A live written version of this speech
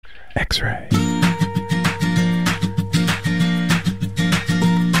X-Ray.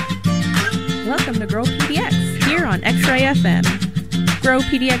 Welcome to Grow PDX here on X-Ray FM. Grow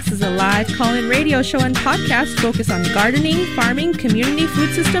PDX is a live call-in radio show and podcast focused on gardening, farming, community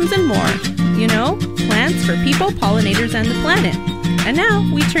food systems, and more. You know, plants for people, pollinators, and the planet. And now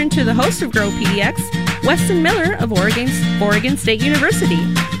we turn to the host of Grow PDX, Weston Miller of Oregon State University.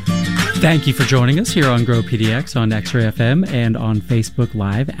 Thank you for joining us here on Grow PDX on X-Ray FM and on Facebook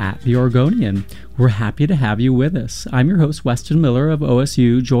Live at The Oregonian. We're happy to have you with us. I'm your host, Weston Miller of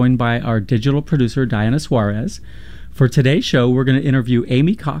OSU, joined by our digital producer, Diana Suarez. For today's show, we're going to interview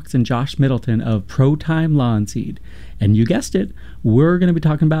Amy Cox and Josh Middleton of ProTime Lawn Seed. And you guessed it, we're going to be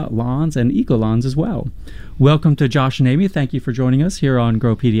talking about lawns and eco-lawns as well. Welcome to Josh and Amy. Thank you for joining us here on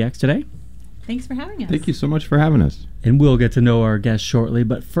Grow PDX today. Thanks for having us. Thank you so much for having us. And we'll get to know our guests shortly.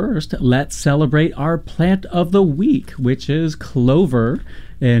 But first, let's celebrate our plant of the week, which is clover.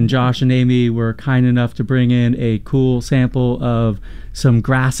 And Josh and Amy were kind enough to bring in a cool sample of some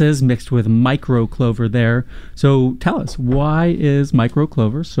grasses mixed with micro clover there. So tell us, why is micro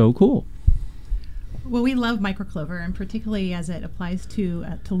clover so cool? Well, we love microclover, and particularly as it applies to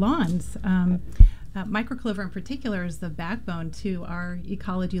lawns. Microclover in particular is the backbone to our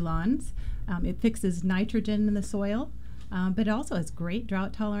ecology lawns. It fixes nitrogen in the soil, but it also has great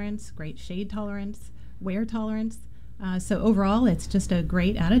drought tolerance, great shade tolerance, wear tolerance. So overall, it's just a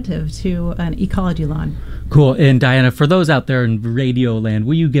great additive to an ecology lawn. Cool. And Diana, for those out there in radio land,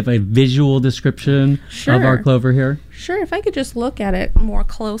 will you give a visual description of our clover here? Sure. If I could just look at it more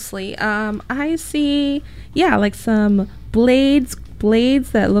closely. I see, like some blades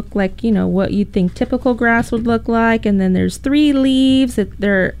that look like, what you'd think typical grass would look like. And then there's 3 leaves.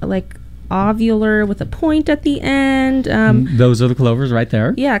 They're like ovular with a point at the end. Those are the clovers right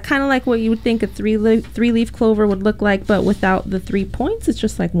there. Yeah, kind of like what you would think a three-leaf clover would look like, but without the 3 points. It's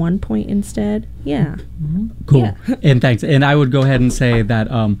just like 1 point instead. Yeah. Mm-hmm. Cool. Yeah. And thanks. And I would go ahead and say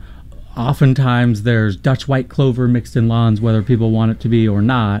that oftentimes there's Dutch white clover mixed in lawns, whether people want it to be or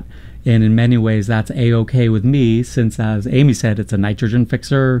not. And in many ways, that's A-okay with me, since, as Amy said, it's a nitrogen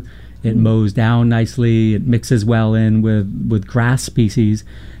fixer. It mows down nicely. It mixes well in with grass species.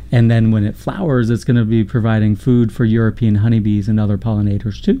 And then when it flowers, it's going to be providing food for European honeybees and other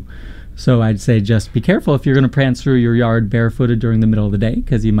pollinators too. So I'd say just be careful if you're going to prance through your yard barefooted during the middle of the day,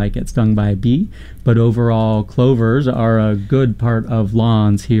 because you might get stung by a bee. But overall, clovers are a good part of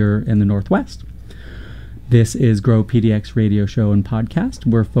lawns here in the Northwest. This is Grow PDX radio show and podcast.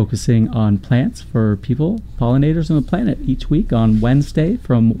 We're focusing on plants for people, pollinators, and the planet each week on Wednesday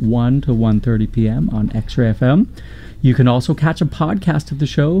from 1 to 1:30 p.m. on X-Ray FM. You can also catch a podcast of the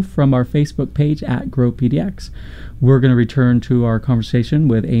show from our Facebook page at Grow PDX. We're going to return to our conversation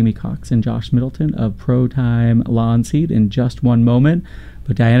with Amy Cox and Josh Middleton of ProTime Lawn Seed in just one moment.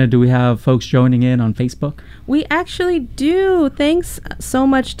 But Diana, do we have folks joining in on Facebook? We actually do. Thanks so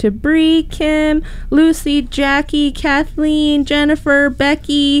much to Bree, Kim, Lucy, Jackie, Kathleen, Jennifer,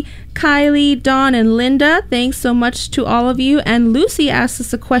 Becky, Kylie, Dawn, and Linda. Thanks so much to all of you. And Lucy asked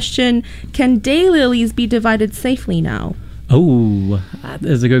us a question: can daylilies be divided safely now? Oh, that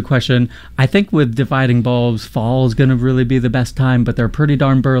is a good question. I think with dividing bulbs, fall is going to really be the best time, but they're pretty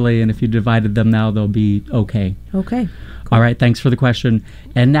darn burly, and if you divided them now, they'll be okay. Okay. All right, thanks for the question.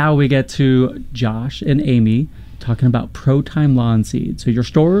 And now we get to Josh and Amy talking about ProTime Lawn Seed. So your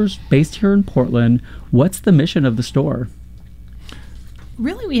store's based here in Portland. What's the mission of the store?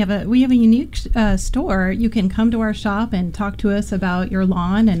 Really, we have a unique store. You can come to our shop and talk to us about your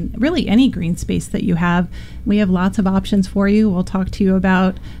lawn and really any green space that you have. We have lots of options for you. We'll talk to you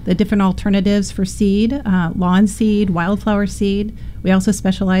about the different alternatives for seed, lawn seed, wildflower seed. We also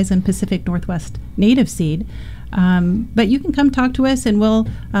specialize in Pacific Northwest native seed. But you can come talk to us, and we'll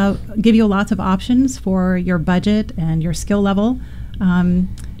give you lots of options for your budget and your skill level. And,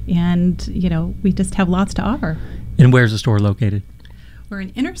 we just have lots to offer. And where's the store located? We're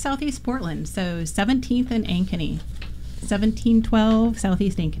in inner southeast Portland, so 17th and Ankeny, 1712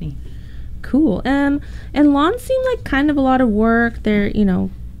 Southeast Ankeny. Cool. And lawns seem like kind of a lot of work. They're,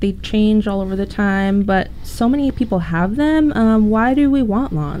 they change all over the time, but so many people have them. Why do we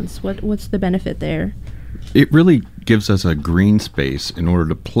want lawns? What's the benefit there? It really gives us a green space in order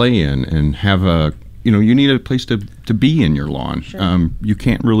to play in and have you need a place to be in your lawn. Sure. You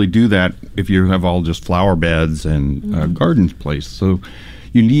can't really do that if you have all just flower beds and gardens placed. So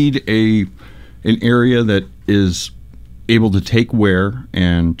you need an area that is able to take wear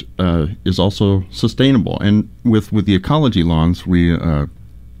and is also sustainable. And with the ecology lawns, we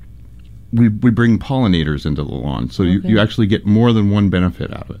we bring pollinators into the lawn, so Okay. you actually get more than one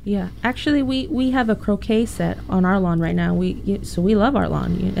benefit out of it. Yeah, actually, we have a croquet set on our lawn right now. So we love our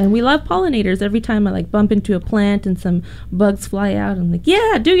lawn, and we love pollinators. Every time I like bump into a plant and some bugs fly out, I'm like,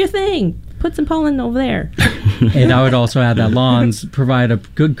 yeah, do your thing. Put some pollen over there. And I would also add that lawns provide a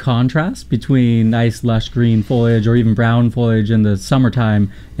good contrast between nice lush green foliage or even brown foliage in the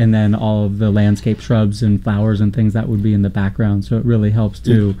summertime, and then all of the landscape shrubs and flowers and things that would be in the background. So it really helps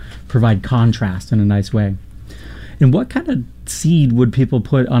to provide contrast in a nice way. And what kind of seed would people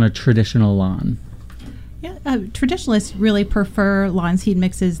put on a traditional lawn? Yeah, traditionalists really prefer lawn seed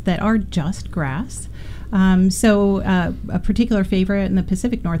mixes that are just grass. A particular favorite in the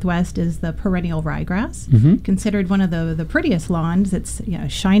Pacific Northwest is the perennial ryegrass, considered one of the prettiest lawns. It's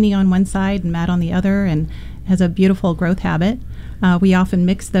shiny on one side and matte on the other, and has a beautiful growth habit. We often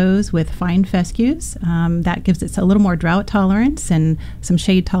mix those with fine fescues. That gives it a little more drought tolerance and some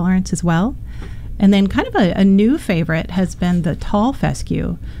shade tolerance as well. And then kind of a new favorite has been the tall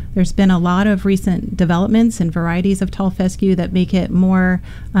fescue. There's been a lot of recent developments and varieties of tall fescue that make it more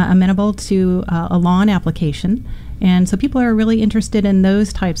amenable to a lawn application. And so people are really interested in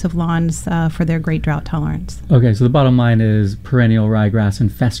those types of lawns for their great drought tolerance. Okay, so the bottom line is perennial ryegrass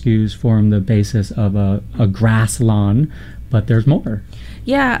and fescues form the basis of a grass lawn, but there's more.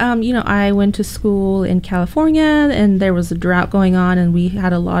 Yeah, I went to school in California, and there was a drought going on, and we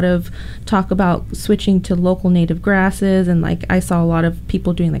had a lot of talk about switching to local native grasses, and like I saw a lot of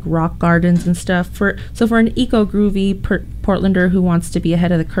people doing like rock gardens and stuff. For an eco-groovy Portlander who wants to be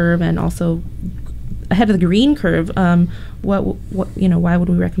ahead of the curve and also ahead of the green curve, why would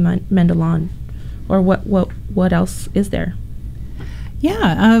we recommend a lawn, or what else is there?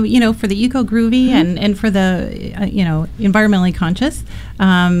 Yeah, for the eco-groovy and for the, environmentally conscious,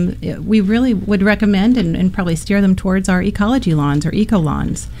 we really would recommend and probably steer them towards our ecology lawns or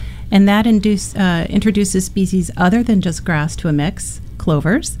eco-lawns. And that introduces species other than just grass to a mix,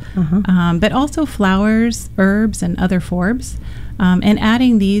 clovers, but also flowers, herbs, and other forbs. And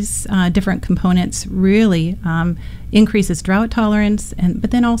adding these different components really increases drought tolerance, but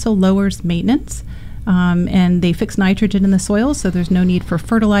then also lowers maintenance. And they fix nitrogen in the soil, so there's no need for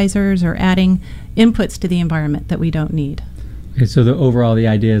fertilizers or adding inputs to the environment that we don't need. Okay, so the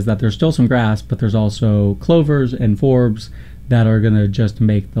idea is that there's still some grass, but there's also clovers and forbs that are going to just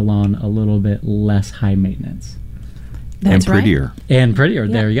make the lawn a little bit less high maintenance. That's and prettier. Right. And prettier,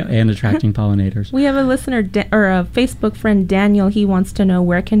 there you go, and attracting pollinators. We have a listener, or a Facebook friend, Daniel. He wants to know,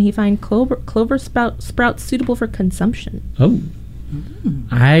 where can he find clover sprouts suitable for consumption? Oh.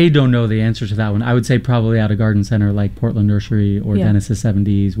 I don't know the answer to that one. I would say probably at a garden center like Portland Nursery or Dennis's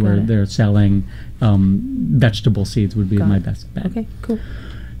 70s, where they're selling vegetable seeds would be my best bet. Okay, cool.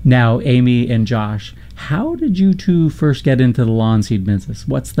 Now, Amy and Josh, how did you two first get into the lawn seed business?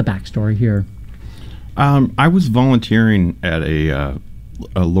 What's the backstory here? I was volunteering at a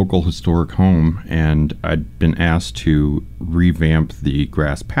local historic home, and I'd been asked to revamp the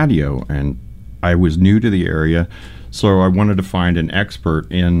grass patio, and I was new to the area. So I wanted to find an expert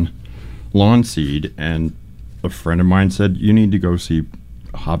in lawn seed, and a friend of mine said, you need to go see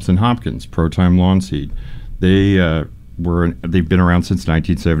Hobson Hopkins, ProTime Lawn Seed. They've been around since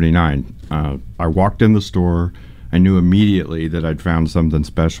 1979. I walked in the store. I knew immediately that I'd found something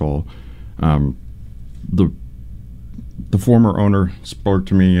special. The former owner spoke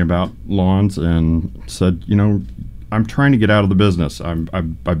to me about lawns and said, I'm trying to get out of the business.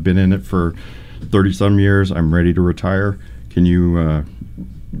 I've been in it for 30-some years. I'm ready to retire. Can you,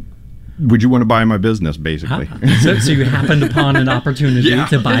 would you want to buy my business, basically? So you happened upon an opportunity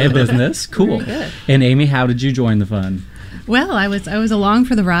to buy a business. Cool. And Amy, how did you join the fun? Well, I was along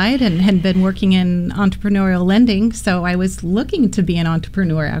for the ride and had been working in entrepreneurial lending, so I was looking to be an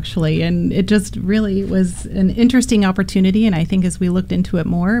entrepreneur, actually, and it just really was an interesting opportunity. And I think as we looked into it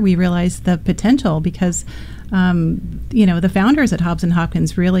more, we realized the potential because the founders at Hobson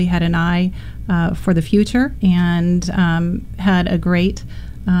Hopkins really had an eye for the future and had a great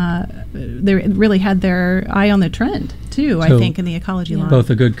they really had their eye on the trend too, so I think, in the ecology line. Both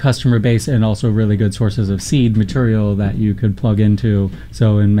a good customer base and also really good sources of seed material that you could plug into.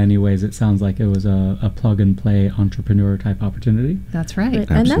 So in many ways it sounds like it was a plug and play entrepreneur type opportunity. That's right.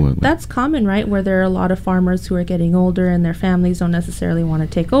 Absolutely. And that's common, right? Where there are a lot of farmers who are getting older and their families don't necessarily want to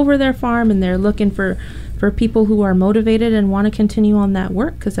take over their farm, and they're looking for people who are motivated and want to continue on that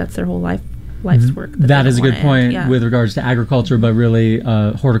work because that's their whole life's work. That is a good point with regards to agriculture, but really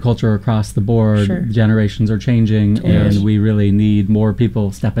horticulture across the board. Sure. Generations are changing, and we really need more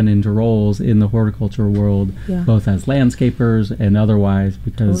people stepping into roles in the horticulture world, both as landscapers and otherwise,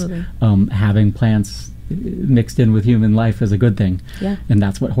 because having plants mixed in with human life is a good thing. Yeah. And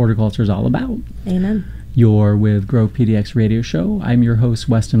that's what horticulture is all about. Amen. You're with Grow PDX Radio Show. I'm your host,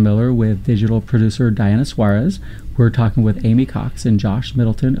 Weston Miller, with digital producer Diana Suarez. We're talking with Amy Cox and Josh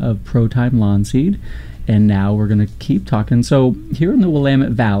Middleton of ProTime Lawn Seed. And now we're going to keep talking. So here in the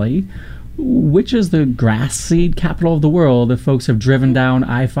Willamette Valley, which is the grass seed capital of the world? If folks have driven down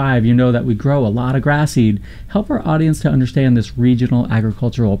I-5, you know that we grow a lot of grass seed. Help our audience to understand this regional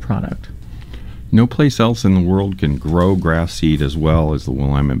agricultural product. No place else in the world can grow grass seed as well as the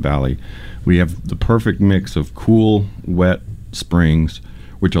Willamette Valley. We have the perfect mix of cool, wet springs,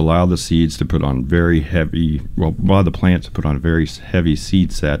 which allow the seeds to put on very heavy, well, allow the plants to put on a very heavy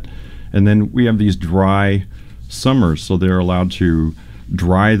seed set. And then we have these dry summers, so they're allowed to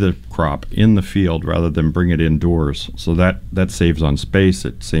dry the crop in the field rather than bring it indoors. So that saves on space,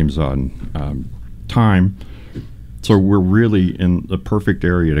 it saves on time. So we're really in the perfect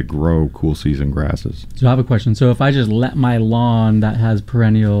area to grow cool season grasses. So I have a question. So if I just let my lawn that has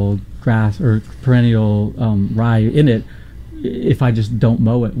perennial grass or perennial rye in it, if I just don't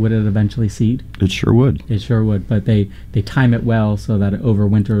mow it, would it eventually seed? It sure would. It sure would, but they time it well so that it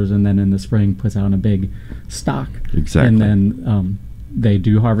overwinters and then in the spring puts out a big stock. Exactly. And then they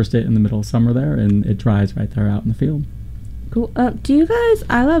do harvest it in the middle of summer there, and it dries right there out in the field. Cool. Do you guys?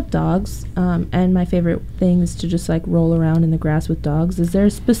 I love dogs, and my favorite thing is to just like roll around in the grass with dogs. Is there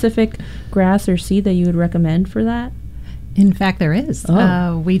a specific grass or seed that you would recommend for that? In fact, there is.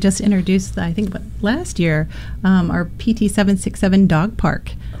 Oh. We just introduced, I think, last year, our PT767 Dog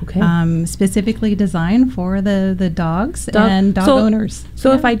Park. Okay. Specifically designed for the dogs and dog owners.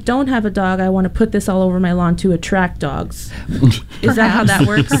 So if I don't have a dog, I want to put this all over my lawn to attract dogs. Is that how that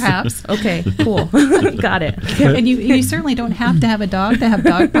works? Perhaps. Okay, cool. Got it. And you certainly don't have to have a dog to have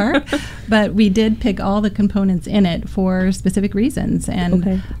Dog Park, but we did pick all the components in it for specific reasons. And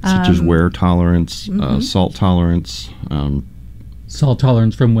Okay. Such as wear tolerance, salt tolerance. Salt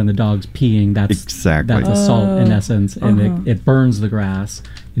tolerance from when the dog's peeing, that's Exactly. that's a salt in essence, and it burns the grass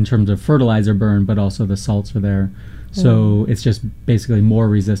in terms of fertilizer burn, but also the salts are there. So it's just basically more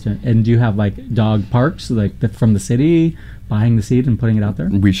resistant. And do you have like dog parks, like from the city, buying the seed and putting it out there?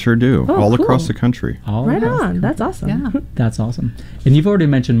 We sure do, Oh, all cool. across the country. All Right across the on. That's awesome. Yeah. That's awesome. And you've already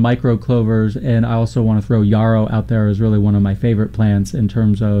mentioned micro clovers, and I also want to throw yarrow out there as really one of my favorite plants in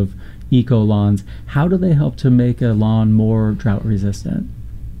terms of eco lawns. How do they help to make a lawn more drought resistant?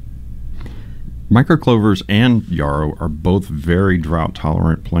 Microclovers and yarrow are both very drought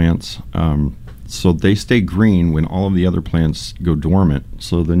tolerant plants. So they stay green when all of the other plants go dormant.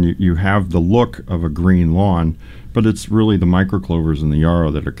 So then you have the look of a green lawn, but it's really the microclovers and the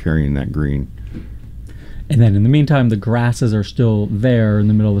yarrow that are carrying that green. And then in the meantime, the grasses are still there in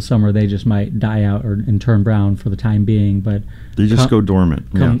the middle of the summer. They just might die out and turn brown for the time being, but They just go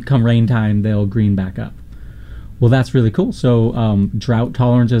dormant. come rain time, they'll green back up. Well, that's really cool. So drought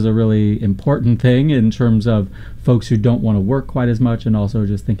tolerance is a really important thing in terms of folks who don't want to work quite as much, and also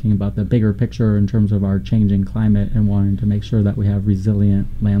just thinking about the bigger picture in terms of our changing climate and wanting to make sure that we have resilient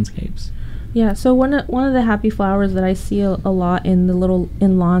landscapes. Yeah. So one of the happy flowers that I see a lot in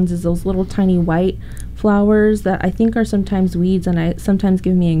lawns is those little tiny white flowers that I think are sometimes weeds and I sometimes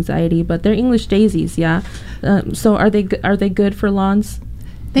give me anxiety, but they're English daisies. Yeah. So are they good for lawns?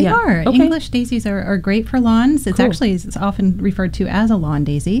 They Yeah. are. Okay. English daisies are great for lawns. It's Cool. actually it's often referred to as a lawn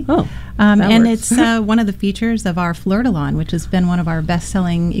daisy. Oh, and that works. it's one of the features of our Fleur de Lawn, which has been one of our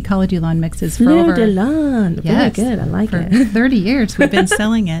best-selling ecology lawn mixes for Fleur over de Lawn. Very Yes, good. I like for it. 30 years we've been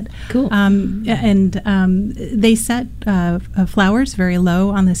selling it. Cool. They set flowers very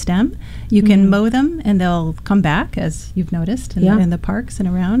low on the stem. You can mow them and they'll come back, as you've noticed in the parks and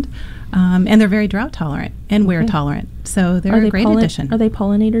around. And they're very drought tolerant and wear Okay. tolerant. So they're a great addition. Are they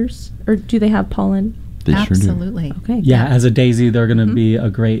pollinators, or do they have pollen? They sure do. Absolutely. Okay. Yeah, as a daisy, they're going to be a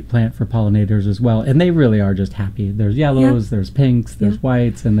great plant for pollinators as well. And they really are just happy. There's yellows, there's pinks, there's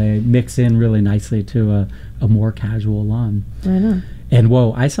whites, and they mix in really nicely to a more casual lawn. I know. And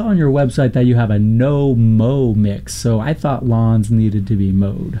whoa, I saw on your website that you have a no-mow mix. So I thought lawns needed to be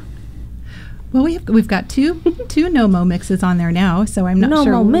mowed. Well, we've got two no-mow mixes on there now, so I'm not No-mow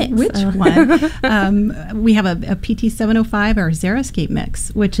sure mix. which one. We have a PT705 or Xeriscape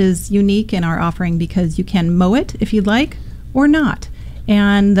mix, which is unique in our offering because you can mow it if you'd like or not.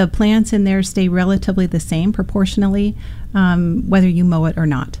 And the plants in there stay relatively the same proportionally, whether you mow it or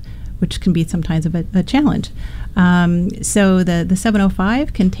not, which can be sometimes a challenge. So the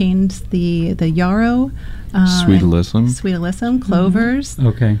 705 contains the yarrow, Sweet alyssum, clovers.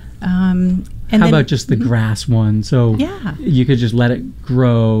 Okay. And How then- about just the grass one? So Yeah. you could just let it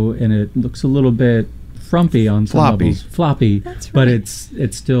grow, and it looks a little bit frumpy on some Floppy. levels. Floppy. That's But right.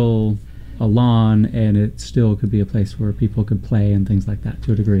 it's still a lawn, and it still could be a place where people could play and things like that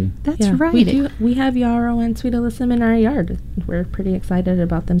to a degree. That's right. We have yarrow and sweet alyssum in our yard. We're pretty excited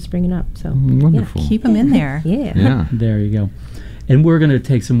about them springing up. So Wonderful. Keep them in there. Yeah. There you go. And we're going to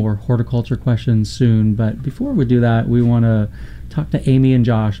take some more horticulture questions soon, but before we do that, we want to talk to Amy and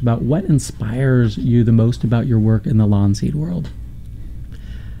Josh about what inspires you the most about your work in the lawn seed world.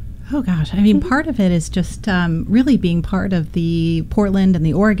 Oh gosh, I mean, part of it is just really being part of the Portland and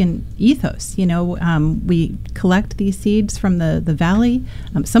the Oregon ethos. You know, we collect these seeds from the valley.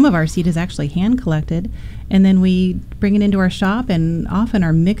 Some of our seed is actually hand collected, and then we bring it into our shop, and often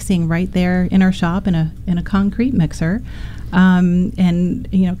are mixing right there in our shop in a concrete mixer, and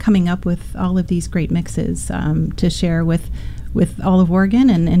you know, coming up with all of these great mixes to share with all of Oregon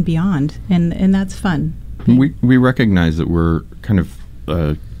and beyond, and that's fun. We recognize that we're kind of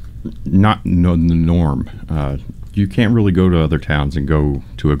not the norm. You can't really go to other towns and go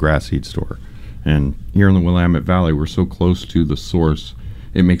to a grass seed store. And here in the Willamette Valley, we're so close to the source,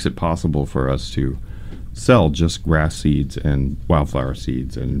 it makes it possible for us to sell just grass seeds and wildflower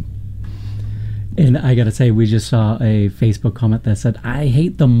seeds. And I got to say, we just saw a Facebook comment that said, "I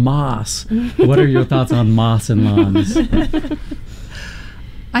hate the moss." What are your thoughts on moss and lawns?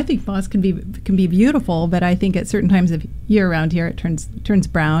 I think moss can be beautiful, but I think at certain times of year around here it turns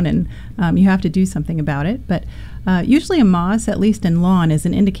brown, and you have to do something about it. But usually a moss, at least in lawn, is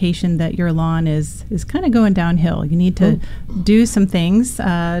an indication that your lawn is kind of going downhill. You need to do some things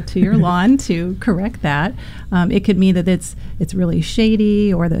to your lawn to correct that. It could mean that it's really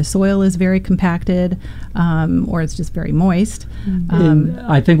shady, or the soil is very compacted, or it's just very moist.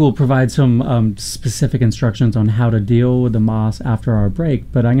 I think we'll provide some specific instructions on how to deal with the moss after our break,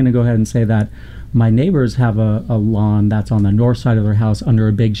 but I'm going to go ahead and say that my neighbors have a lawn that's on the north side of their house under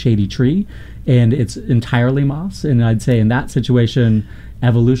a big shady tree, and it's entirely moss. And I'd say in that situation,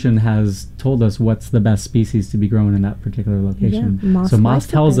 evolution has told us what's the best species to be grown in that particular location. Yeah, so moss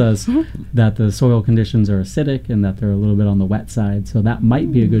tells us that the soil conditions are acidic and that they're a little bit on the wet side. So that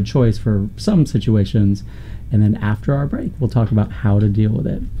might be a good choice for some situations. And then after our break, we'll talk about how to deal with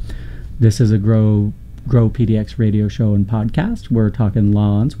it. This is a Grow PDX radio show and podcast. We're talking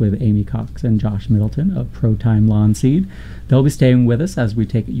lawns with Amy Cox and Josh Middleton of ProTime Lawn Seed. They'll be staying with us as we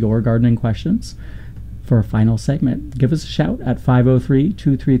take your gardening questions. For a final segment, give us a shout at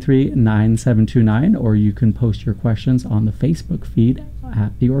 503-233-9729, or you can post your questions on the Facebook feed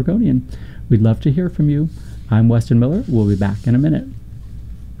at The Oregonian. We'd love to hear from you. I'm Weston Miller. We'll be back in a minute.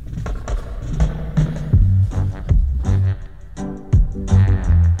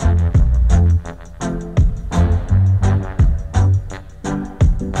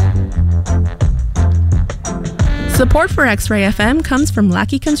 Support for X-Ray FM comes from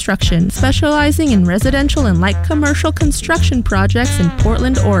Lackey Construction, specializing in residential and light commercial construction projects in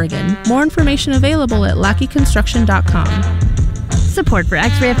Portland, Oregon. More information available at lackeyconstruction.com. Support for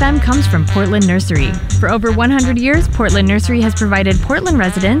X-Ray FM comes from Portland Nursery. For over 100 years, Portland Nursery has provided Portland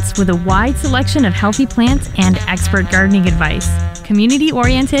residents with a wide selection of healthy plants and expert gardening advice.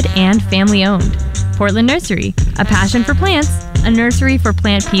 Community-oriented and family-owned. Portland Nursery, a passion for plants, a nursery for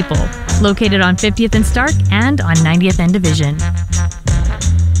plant people. Located on 50th and Stark and on 90th and Division.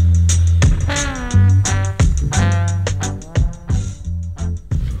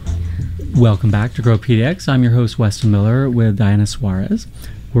 Welcome back to Grow PDX. I'm your host, Weston Miller, with Diana Suarez.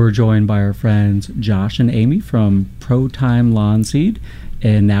 We're joined by our friends Josh and Amy from ProTime Lawn Seed.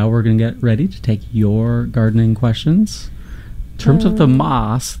 And now we're going to get ready to take your gardening questions. In terms of the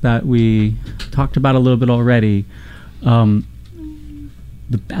moss that we talked about a little bit already, the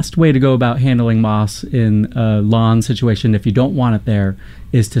best way to go about handling moss in a lawn situation, if you don't want it there,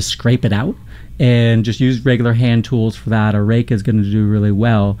 is to scrape it out and just use regular hand tools for that. A rake is going to do really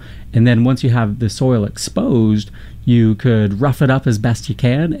well. And then once you have the soil exposed, you could rough it up as best you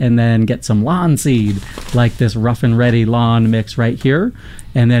can and then get some lawn seed, like this Rough and Ready lawn mix right here,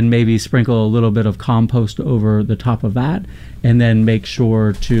 and then maybe sprinkle a little bit of compost over the top of that, and then make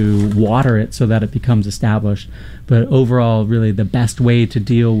sure to water it so that it becomes established. But overall, really the best way to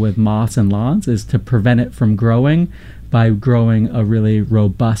deal with moss and lawns is to prevent it from growing by growing a really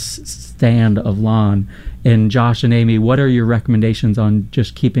robust stand of lawn. And Josh and Amy, what are your recommendations on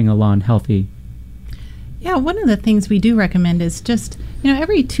just keeping a lawn healthy? Yeah, one of the things we do recommend is just,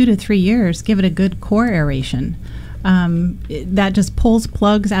 every 2 to 3 years, give it a good core aeration. That just pulls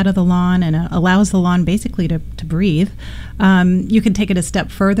plugs out of the lawn and allows the lawn basically to breathe. You can take it a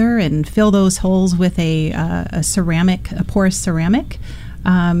step further and fill those holes with a porous ceramic.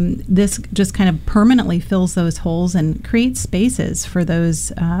 This just kind of permanently fills those holes and creates spaces for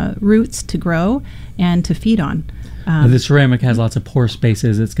those roots to grow and to feed on. The ceramic has lots of pore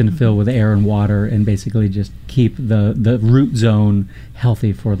spaces. It's going to fill with air and water and basically just keep the root zone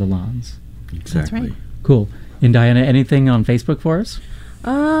healthy for the lawns. Exactly. That's right. Cool. And Diana, anything on Facebook for us?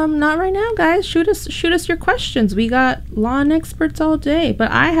 Not right now, guys. Shoot us your questions. We got lawn experts all day.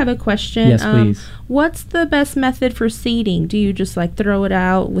 But I have a question. Yes, please. What's the best method for seeding? Do you just like throw it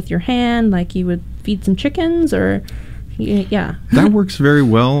out with your hand like you would feed some chickens, or yeah? That works very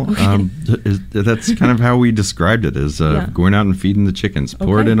well. That's kind of how we described it, is going out and feeding the chickens.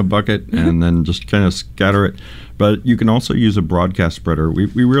 Pour it in a bucket and then just kind of scatter it. But you can also use a broadcast spreader. We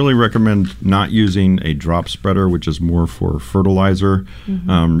really recommend not using a drop spreader, which is more for fertilizer.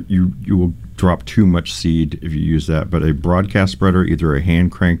 You will drop too much seed if you use that. But a broadcast spreader, either a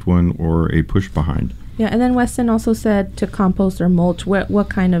hand-cranked one or a push-behind. Yeah, and then Weston also said to compost or mulch. What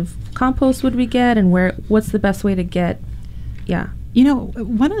kind of compost would we get, and what's the best way to get? Yeah. You know,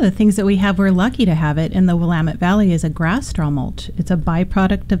 one of the things that we have, we're lucky to have it in the Willamette Valley, is a grass straw mulch. It's a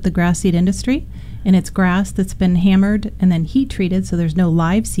byproduct of the grass seed industry, and it's grass that's been hammered and then heat treated, so there's no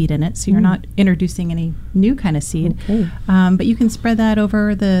live seed in it, so you're not introducing any new kind of seed. Okay. But you can spread that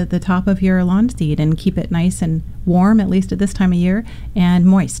over the top of your lawn seed and keep it nice and warm, at least at this time of year, and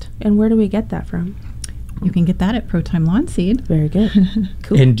moist. And where do we get that from? You can get that at ProTime Lawn Seed. Very good.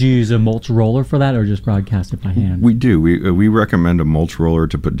 Cool. And do you use a mulch roller for that, or just broadcast it by hand? We do. We recommend a mulch roller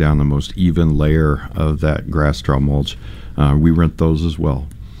to put down the most even layer of that grass straw mulch. We rent those as well.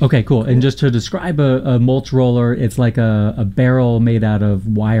 Okay, cool. And just to describe a mulch roller, it's like a barrel made out of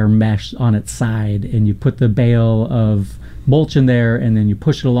wire mesh on its side, and you put the bale of mulch in there, and then you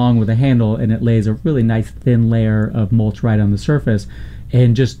push it along with a handle, and it lays a really nice thin layer of mulch right on the surface.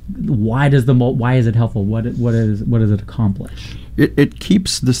 And just why is it helpful? What does it accomplish? It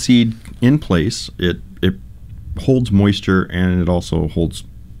keeps the seed in place. It holds moisture, and it also holds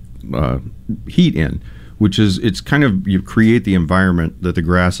heat in, which is, it's kind of, you create the environment that the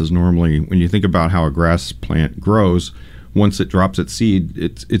grass is normally. When you think about how a grass plant grows, once it drops its seed,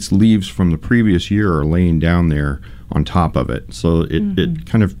 its leaves from the previous year are laying down there on top of it. So it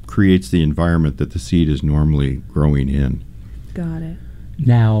kind of creates the environment that the seed is normally growing in. Got it.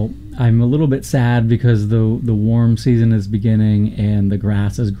 Now, I'm a little bit sad because the warm season is beginning and the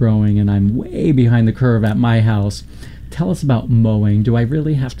grass is growing, and I'm way behind the curve at my house. Tell us about mowing. Do I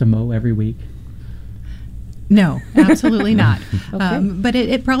really have to mow every week? No, absolutely not. Okay. But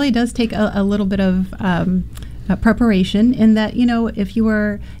it probably does take a little bit of preparation, in that, you know, if you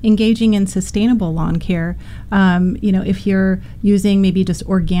are engaging in sustainable lawn care, you know, if you're using maybe just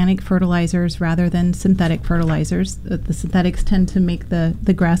organic fertilizers rather than synthetic fertilizers, the synthetics tend to make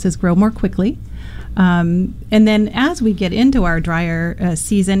the grasses grow more quickly. And then as we get into our drier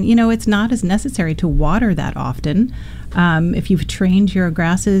season, you know, it's not as necessary to water that often. If you've trained your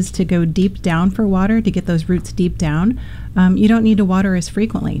grasses to go deep down for water, to get those roots deep down, you don't need to water as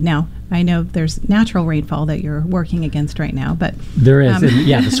frequently. Now, I know there's natural rainfall that you're working against right now, but there is. And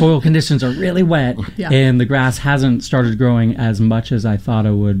yeah, the soil conditions are really wet, and the grass hasn't started growing as much as I thought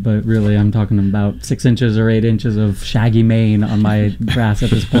it would. But really, I'm talking about 6 inches or 8 inches of shaggy mane on my grass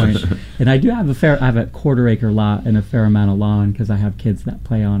at this point. And I do have I have a 1/4 acre lot and a fair amount of lawn because I have kids that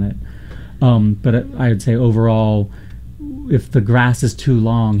play on it. But I would say overall, if the grass is too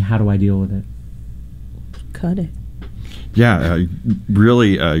long, how do I deal with it? Cut it. Yeah,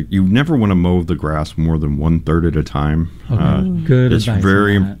 really, you never want to mow the grass more than 1/3 at a time. Okay. Good It's advice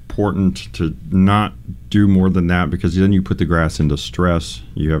very on that. important to not do more than that, because then you put the grass into stress.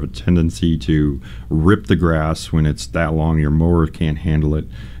 You have a tendency to rip the grass when it's that long. Your mower can't handle it,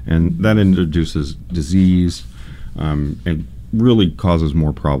 and that introduces disease and really causes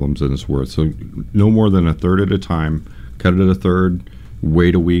more problems than it's worth. So no more than 1/3 at a time. Cut it at 1/3,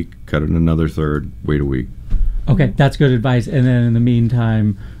 wait a week, cut it another 1/3, wait a week. Okay, that's good advice. And then in the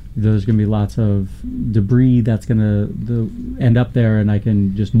meantime, there's going to be lots of debris that's going to end up there, and I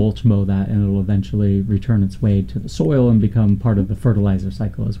can just mulch mow that, and it'll eventually return its way to the soil and become part of the fertilizer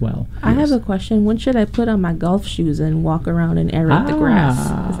cycle as well. I have a question. When should I put on my golf shoes and walk around and aerate the grass?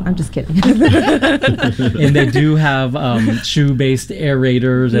 'Cause I'm just kidding. And they do have shoe-based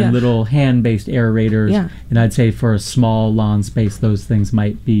aerators and little hand-based aerators. Yeah. And I'd say for a small lawn space, those things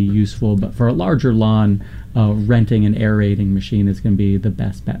might be useful. But for a larger lawn, renting an aerating machine is going to be the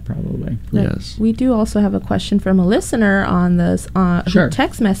best bet, probably. Yes. We do also have a question from a listener on this Sure. who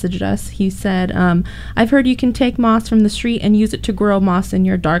text messaged us. He said, I've heard you can take moss from the street and use it to grow moss in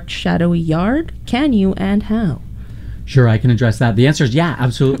your dark, shadowy yard. Can you, and how? Sure, I can address that. The answer is yeah,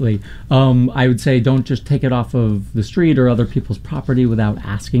 absolutely. I would say don't just take it off of the street or other people's property without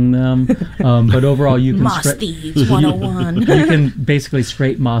asking them. But overall, you can Moss Thieves 101. you can basically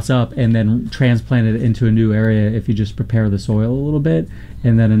scrape moss up and then transplant it into a new area if you just prepare the soil a little bit.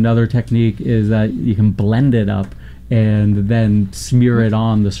 And then another technique is that you can blend it up and then smear it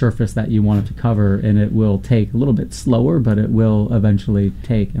on the surface that you want it to cover, and it will take a little bit slower, but it will eventually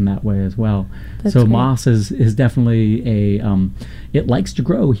take in that way as well. That's so great. moss is definitely it likes to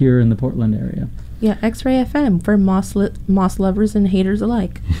grow here in the Portland area. Yeah, X-Ray FM for moss lovers and haters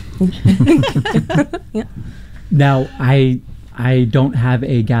alike. Yeah. Now, I don't have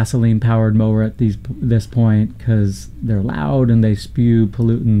a gasoline-powered mower at this point because they're loud and they spew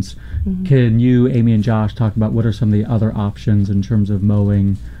pollutants. Mm-hmm. Can you, Amy and Josh, talk about what are some of the other options in terms of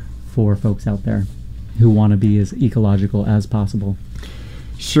mowing for folks out there who want to be as ecological as possible?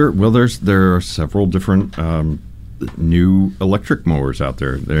 Sure. Well, there are several different new electric mowers out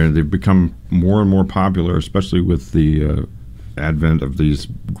there. They've become more and more popular, especially with the advent of these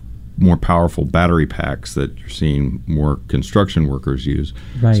more powerful battery packs that you're seeing more construction workers use.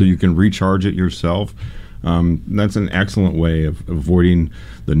 Right. So you can recharge it yourself. That's an excellent way of avoiding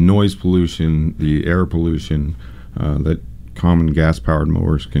the noise pollution, the air pollution that common gas-powered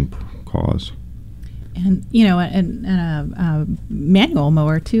mowers can cause. And, you know, a manual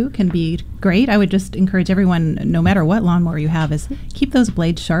mower, too, can be great. I would just encourage everyone, no matter what lawnmower you have, is keep those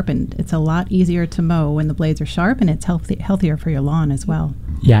blades sharpened. It's a lot easier to mow when the blades are sharp, and it's healthier for your lawn as well.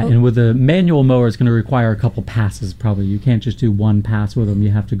 Yeah, and with a manual mower, it's going to require a couple passes probably. You can't just do one pass with them. You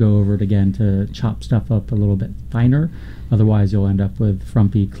have to go over it again to chop stuff up a little bit finer. Otherwise, you'll end up with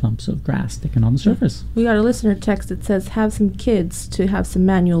frumpy clumps of grass sticking on the surface. We got a listener text that says, have some kids to have some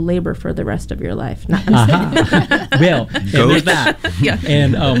manual labor for the rest of your life. Well, and there's that. Yeah.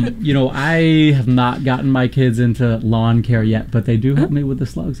 And, you know, I have not gotten my kids into lawn care yet, but they do help me with the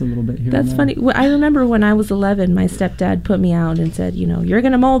slugs a little bit here. That's funny. Well, I remember when I was 11, my stepdad put me out and said, you know, you're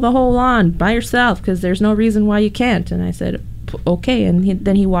going to mow the whole lawn by yourself because there's no reason why you can't. And I said, okay. And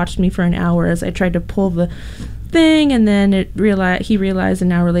then he watched me for an hour as I tried to pull the thing, and then he realized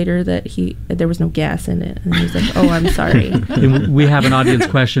an hour later that there was no gas in it, and he was like, oh, I'm sorry. And we have an audience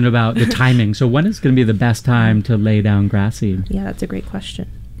question about the timing. So when is going to be the best time to lay down grass seed? Yeah, that's a great question.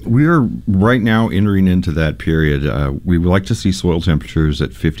 We are right now entering into that period. We would like to see soil temperatures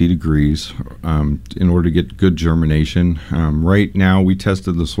at 50 degrees in order to get good germination. Right now, we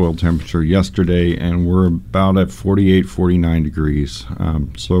tested the soil temperature yesterday, and we're about at 48, 49 degrees.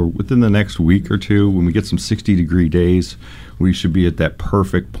 So within the next week or two, when we get some 60-degree days, we should be at that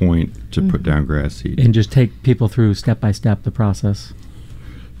perfect point to put down grass seed. And just take people through step-by-step the process.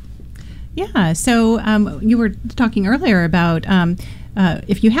 Yeah, so you were talking earlier about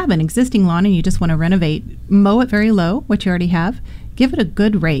if you have an existing lawn and you just want to renovate, mow it very low, which you already have. Give it a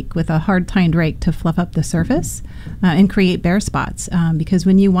good rake with a hard-tined rake to fluff up the surface and create bare spots. Because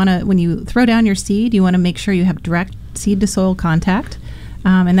when you throw down your seed, you want to make sure you have direct seed-to-soil contact,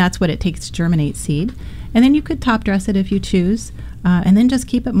 and that's what it takes to germinate seed. And then you could top dress it if you choose, and then just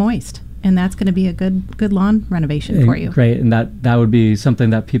keep it moist. And that's going to be a good lawn renovation for you. Great, and that would be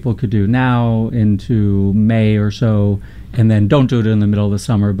something that people could do now into May or so, and then don't do it in the middle of the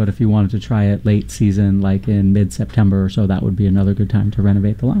summer. But if you wanted to try it late season, like in mid-September or so, that would be another good time to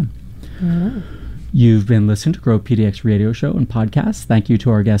renovate the lawn. Oh. You've been listening to Grow PDX radio show and podcast. Thank you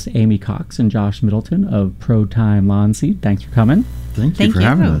to our guests Amy Cox and Josh Middleton of Pro Time Lawn Seed. Thanks for coming. Thank you for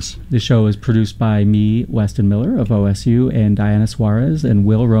having us. The show is produced by me, Weston Miller of OSU, and Diana Suarez and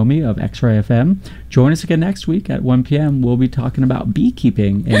Will Romy of X-Ray FM. Join us again next week at 1 p.m. We'll be talking about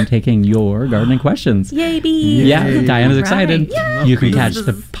beekeeping and taking your gardening questions. Yay, bees! Yeah, Diana's excited. Right. You can catch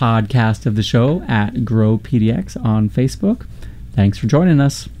the podcast of the show at Grow PDX on Facebook. Thanks for joining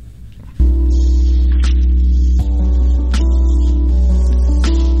us.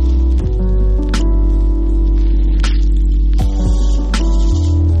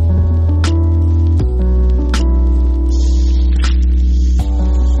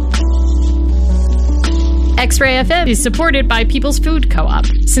 X-Ray FM is supported by People's Food Co-op.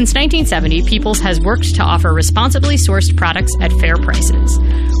 Since 1970, People's has worked to offer responsibly sourced products at fair prices,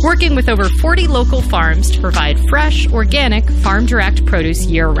 working with over 40 local farms to provide fresh, organic, farm-direct produce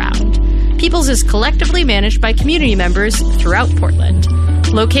year-round. People's is collectively managed by community members throughout Portland.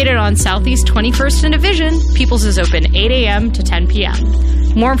 Located on Southeast 21st and Division, People's is open 8 a.m. to 10 p.m.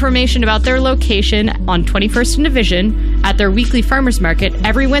 More information about their location on 21st and Division at their weekly farmers market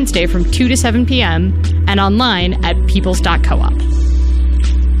every Wednesday from 2 to 7 p.m. and online at peoples.coop.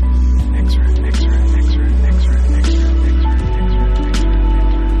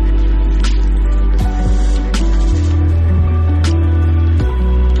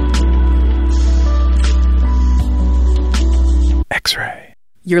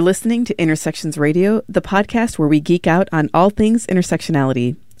 You're listening to Intersections Radio, the podcast where we geek out on all things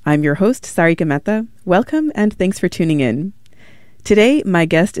intersectionality. I'm your host, Sarika Mehta. Welcome and thanks for tuning in. Today, my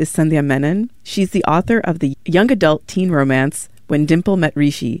guest is Sandhya Menon. She's the author of the young adult teen romance, When Dimple Met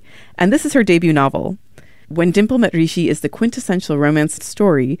Rishi, and this is her debut novel. When Dimple Met Rishi is the quintessential romance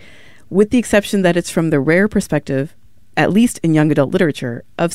story, with the exception that it's from the rare perspective, at least in young adult literature, of